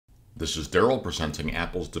This is Darrell presenting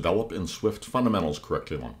Apple's Develop in Swift Fundamentals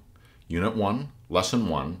curriculum. Unit 1, Lesson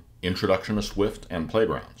 1, Introduction to Swift and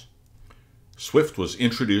Playgrounds. Swift was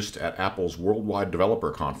introduced at Apple's Worldwide Developer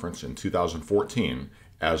Conference in 2014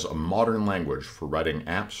 as a modern language for writing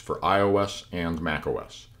apps for iOS and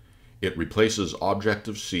macOS. It replaces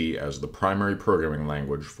Objective-C as the primary programming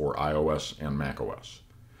language for iOS and macOS.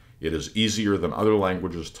 It is easier than other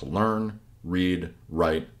languages to learn, read,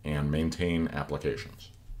 write, and maintain applications.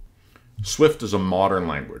 Swift is a modern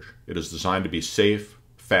language. It is designed to be safe,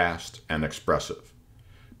 fast, and expressive.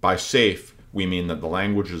 By safe, we mean that the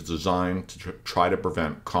language is designed to try to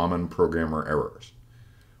prevent common programmer errors.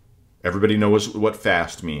 Everybody knows what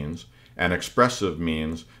fast means, and expressive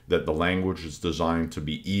means that the language is designed to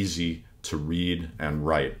be easy to read and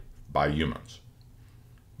write by humans.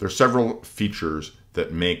 There are several features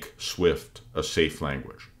that make Swift a safe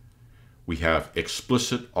language. We have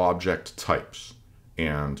explicit object types,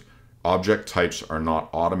 and object types are not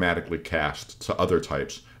automatically cast to other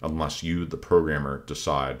types unless you, the programmer,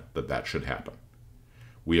 decide that that should happen.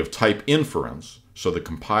 We have type inference, so the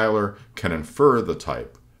compiler can infer the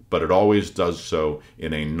type, but it always does so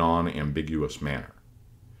in a non-ambiguous manner.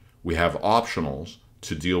 We have optionals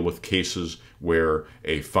to deal with cases where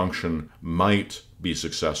a function might be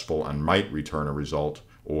successful and might return a result,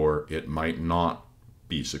 or it might not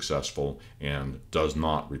be successful and does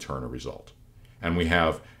not return a result. And we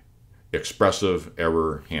have expressive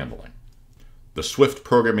error handling. The Swift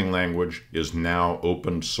programming language is now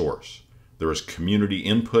open source. There is community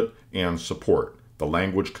input and support. The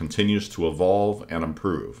language continues to evolve and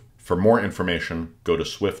improve. For more information, go to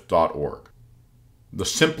swift.org. The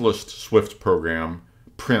simplest Swift program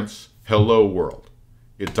prints "Hello World."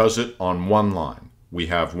 It does it on one line. We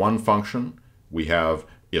have one function. We have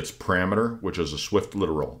its parameter, which is a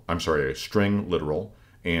string literal,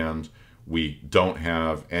 and we don't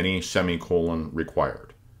have any semicolon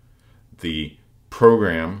required. The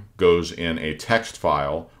program goes in a text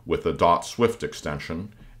file with a .swift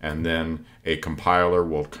extension, and then a compiler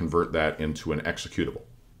will convert that into an executable.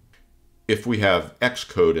 If we have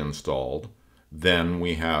Xcode installed, then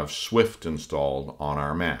we have Swift installed on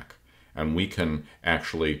our Mac, and we can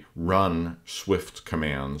actually run Swift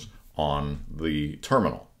commands on the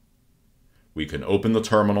terminal. We can open the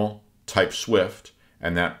terminal, type Swift,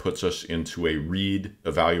 and that puts us into a read,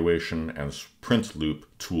 evaluation, and print loop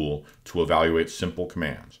tool to evaluate simple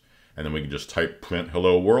commands. And then we can just type print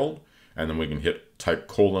hello world, and then we can hit type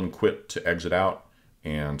 :quit to exit out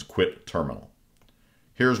and quit terminal.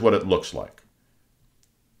 Here's what it looks like.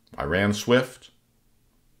 I ran Swift,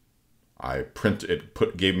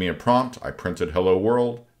 gave me a prompt, I printed hello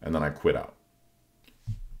world, and then I quit out.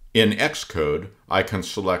 In Xcode, I can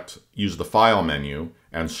use the File menu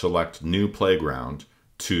and select New Playground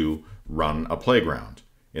to run a playground.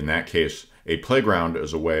 In that case, a playground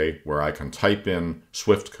is a way where I can type in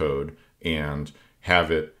Swift code and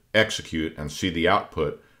have it execute and see the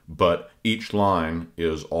output, but each line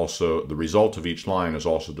is also, the result of each line is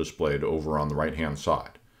also displayed over on the right-hand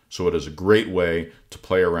side. So it is a great way to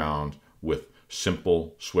play around with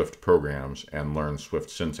simple Swift programs and learn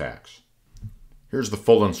Swift syntax. Here's the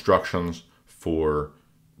full instructions for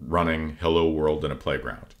running Hello World in a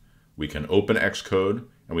playground. We can open Xcode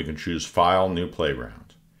and we can choose File, New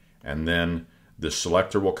Playground. And then the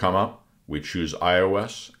selector will come up. We choose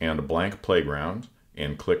iOS and a blank playground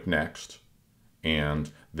and click Next. And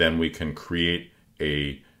then we can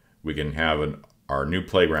have our new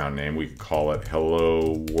playground name. We could call it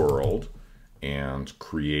Hello World and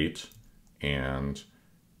create. And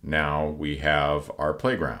now we have our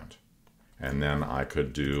playground. And then I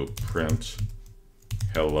could do print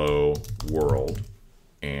hello world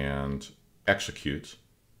and execute.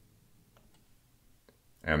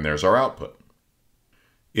 And there's our output.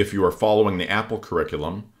 If you are following the Apple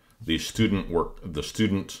curriculum, the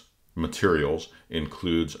student materials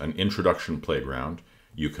includes an introduction playground.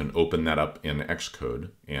 You can open that up in Xcode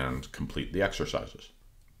and complete the exercises.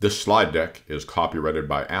 This slide deck is copyrighted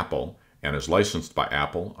by Apple and is licensed by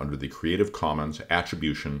Apple under the Creative Commons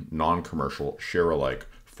Attribution Non-Commercial Share-alike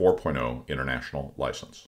 4.0 International License.